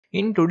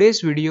In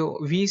today's video,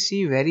 we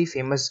see very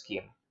famous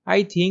game.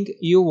 I think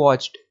you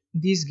watched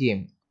this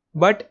game,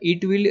 but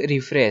it will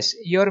refresh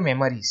your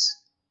memories.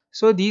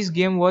 So this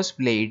game was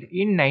played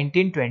in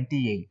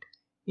 1928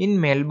 in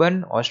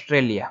Melbourne,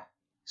 Australia.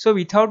 So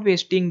without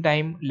wasting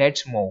time,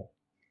 let's move.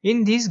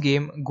 In this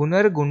game,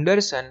 Gunnar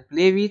Gundersen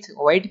play with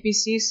white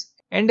pieces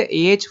and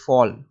H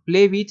Faul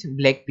play with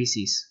black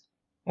pieces.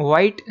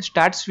 White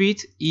starts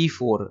with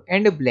e4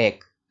 and black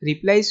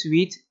replies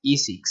with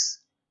e6.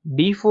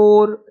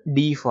 d4,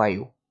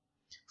 d5,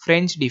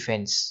 French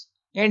defense.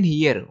 And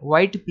here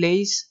white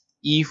plays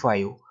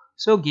e5.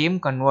 So game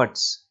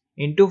converts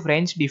into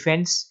French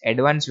defense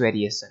advanced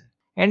variation.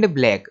 And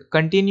black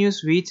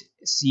continues with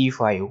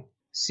c5,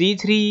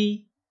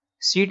 c3,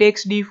 c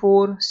takes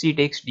d4, c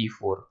takes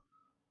d4.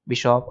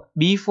 Bishop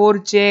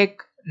b4 check,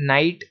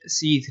 knight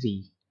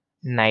c3,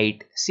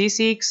 knight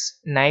c6,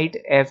 knight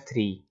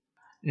f3,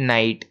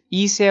 knight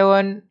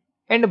e7,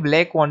 and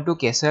black want to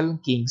castle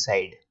king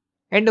side.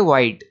 And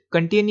white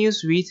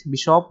continues with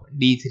bishop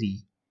d3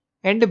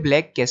 and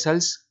black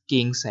castles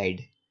king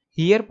side.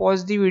 Here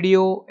pause the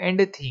video and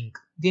think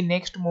the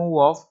next move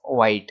of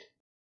white.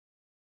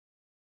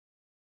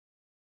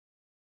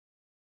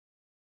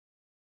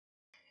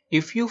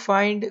 If you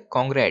find,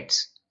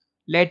 congrats.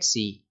 Let's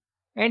see.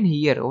 And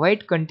here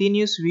white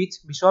continues with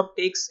bishop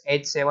takes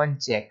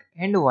h7 check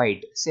and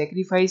white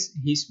sacrifice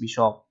his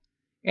bishop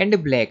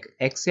and black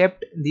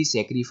accept the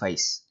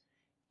sacrifice.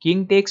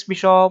 King takes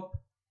bishop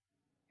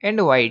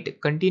and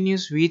white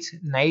continues with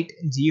knight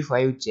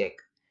g5 check.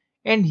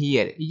 And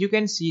here you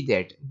can see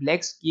that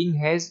black's king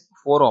has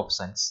 4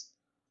 options.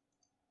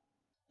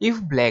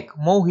 If black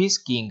move his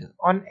king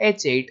on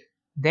h8,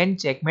 then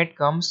checkmate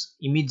comes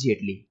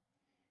immediately.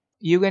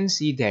 You can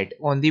see that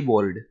on the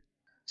board.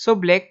 So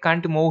black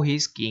can't move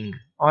his king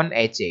on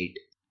h8.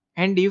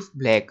 And if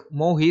black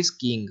move his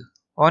king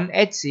on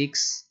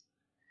h6,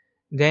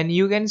 then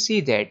you can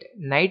see that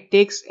knight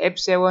takes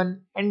f7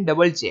 and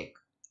double check.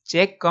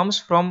 Check comes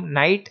from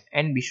knight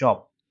and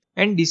bishop.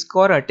 And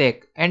discover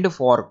attack and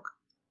fork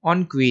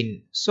on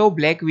queen. So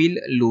black will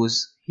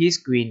lose his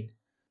queen.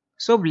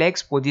 So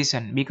black's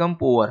position become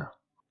poor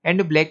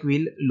and black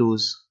will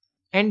lose.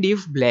 And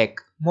if black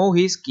move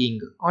his king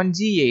on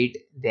g8,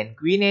 then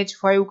queen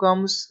h5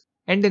 comes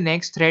and the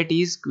next threat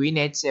is queen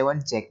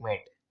h7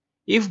 checkmate.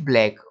 If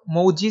black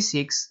move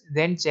g6,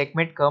 then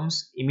checkmate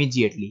comes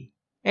immediately.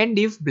 And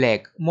if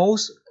black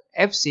moves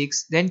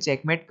f6, then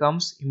checkmate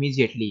comes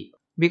immediately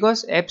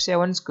because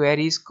f7 square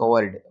is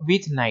covered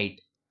with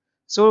knight.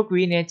 So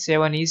queen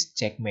h7 is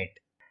checkmate.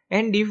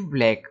 And if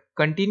black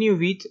continue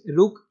with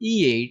rook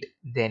e8,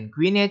 then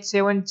queen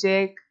h7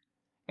 check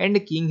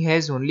and king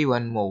has only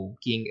one move.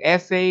 King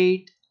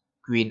f8,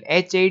 queen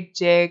h8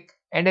 check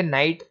and a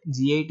knight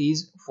g8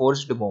 is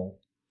forced move.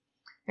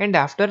 And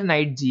after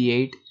knight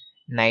g8,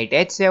 knight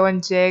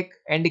h7 check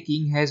and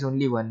king has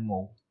only one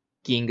move.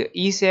 King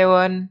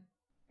e7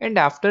 and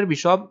after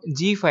bishop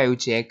g5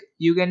 check,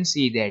 you can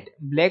see that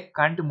black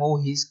can't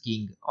move his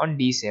king on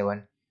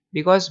d7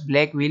 because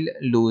black will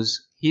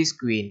lose his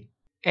queen.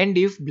 And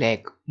if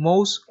black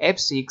moves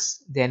f6,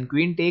 then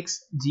queen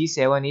takes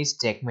g7 is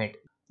checkmate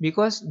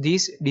because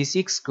this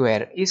d6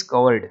 square is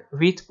covered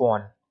with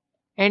pawn.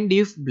 And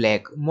if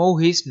black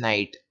move his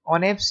knight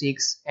on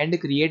f6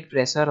 and create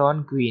pressure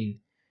on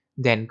queen,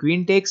 then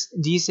queen takes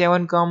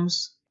g7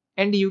 comes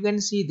and you can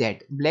see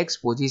that black's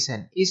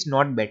position is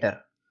not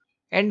better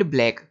and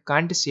black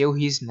can't save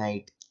his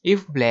knight.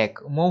 If black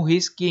move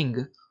his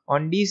king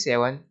on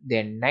d7,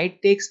 then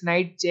knight takes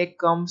knight check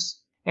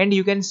comes and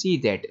you can see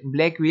that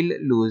black will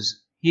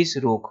lose his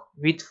rook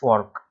with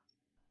fork.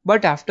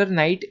 But after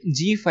knight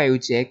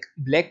g5 check,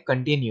 black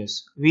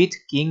continues with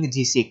king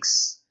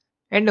g6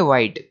 and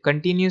white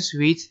continues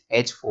with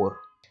h4.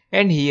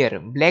 And here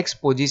black's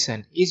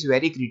position is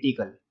very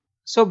critical.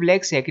 So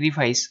black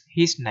sacrifices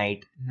his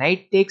knight.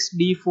 Knight takes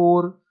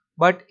d4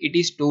 but it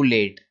is too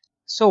late.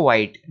 So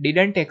white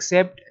didn't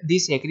accept the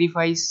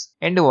sacrifice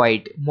and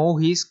white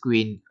move his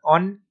queen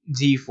on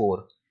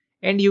g4.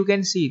 And you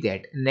can see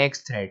that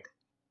next threat.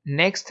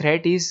 Next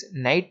threat is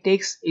knight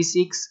takes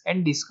e6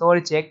 and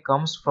discover check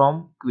comes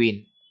from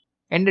queen.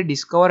 And the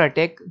discover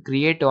attack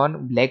create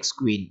on black's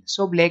queen.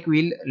 So black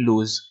will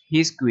lose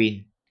his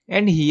queen.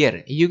 And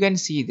here you can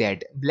see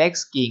that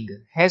black's king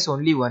has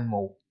only one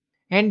move.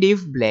 And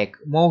if black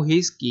move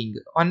his king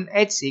on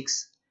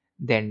h6,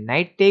 then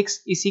knight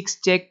takes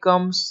e6 check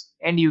comes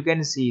and you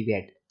can see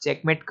that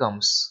checkmate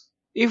comes.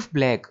 If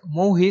black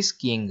move his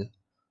king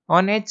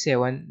on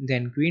h7,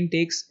 then queen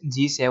takes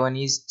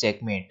g7 is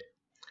checkmate.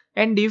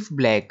 And if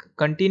black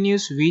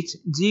continues with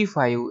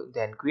g5,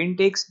 then queen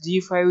takes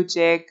g5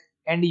 check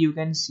and you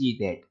can see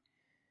that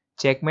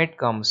checkmate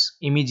comes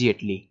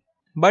immediately.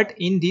 But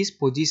in this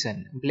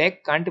position,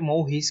 black can't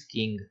move his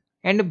king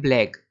and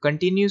black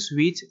continues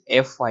with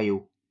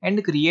f5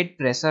 and create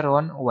pressure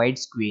on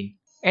white's queen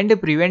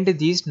and prevent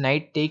this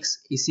knight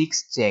takes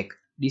e6 check,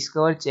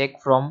 discover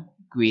check from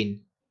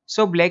queen.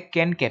 So black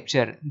can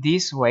capture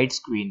this white's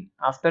queen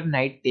after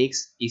knight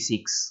takes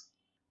e6.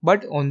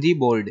 But on the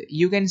board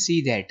you can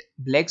see that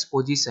black's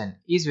position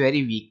is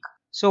very weak.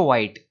 So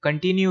white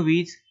continue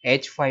with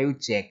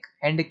h5 check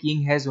and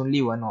king has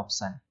only one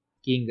option.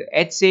 King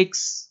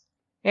h6,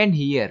 and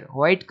here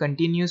white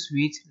continues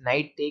with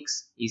knight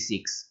takes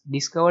e6.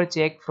 Discover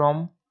check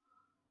from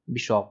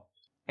bishop.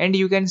 And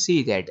you can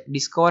see that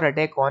discover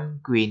attack on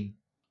queen.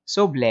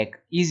 So black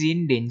is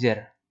in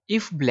danger.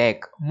 If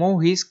black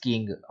move his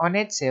king on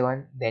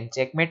h7 then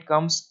checkmate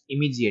comes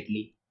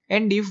immediately.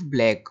 And if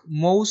black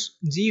moves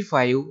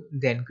g5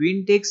 then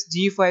queen takes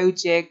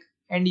g5 check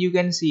and you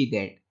can see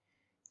that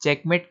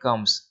checkmate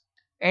comes.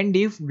 And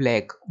if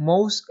black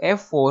moves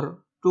f4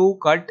 to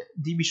cut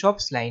the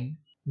bishop's line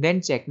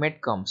then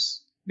checkmate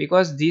comes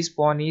because this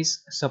pawn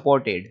is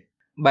supported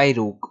by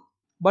rook.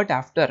 But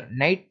after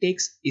knight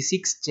takes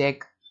e6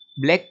 check,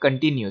 black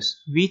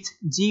continues with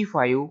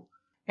g5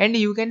 and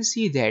you can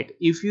see that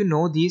if you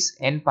know this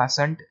en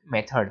passant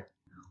method,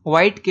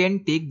 white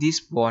can take this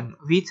pawn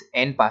with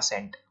en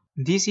passant.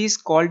 This is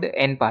called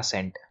en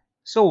passant.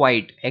 So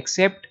white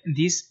accept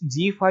this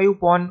g5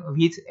 pawn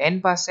with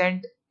en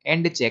passant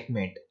and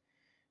checkmate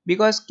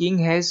because king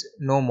has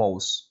no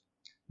moves.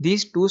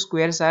 These two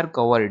squares are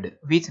covered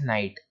with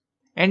knight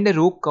and the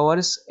rook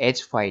covers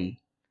h file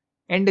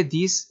and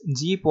this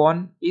g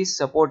pawn is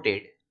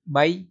supported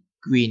by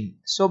queen,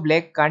 so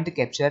black can't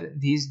capture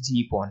this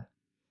g pawn.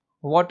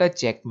 What a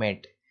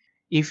checkmate.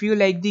 If you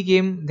like the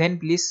game then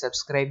please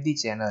subscribe the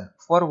channel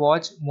for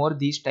watch more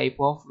these type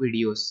of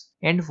videos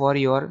and for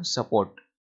your support.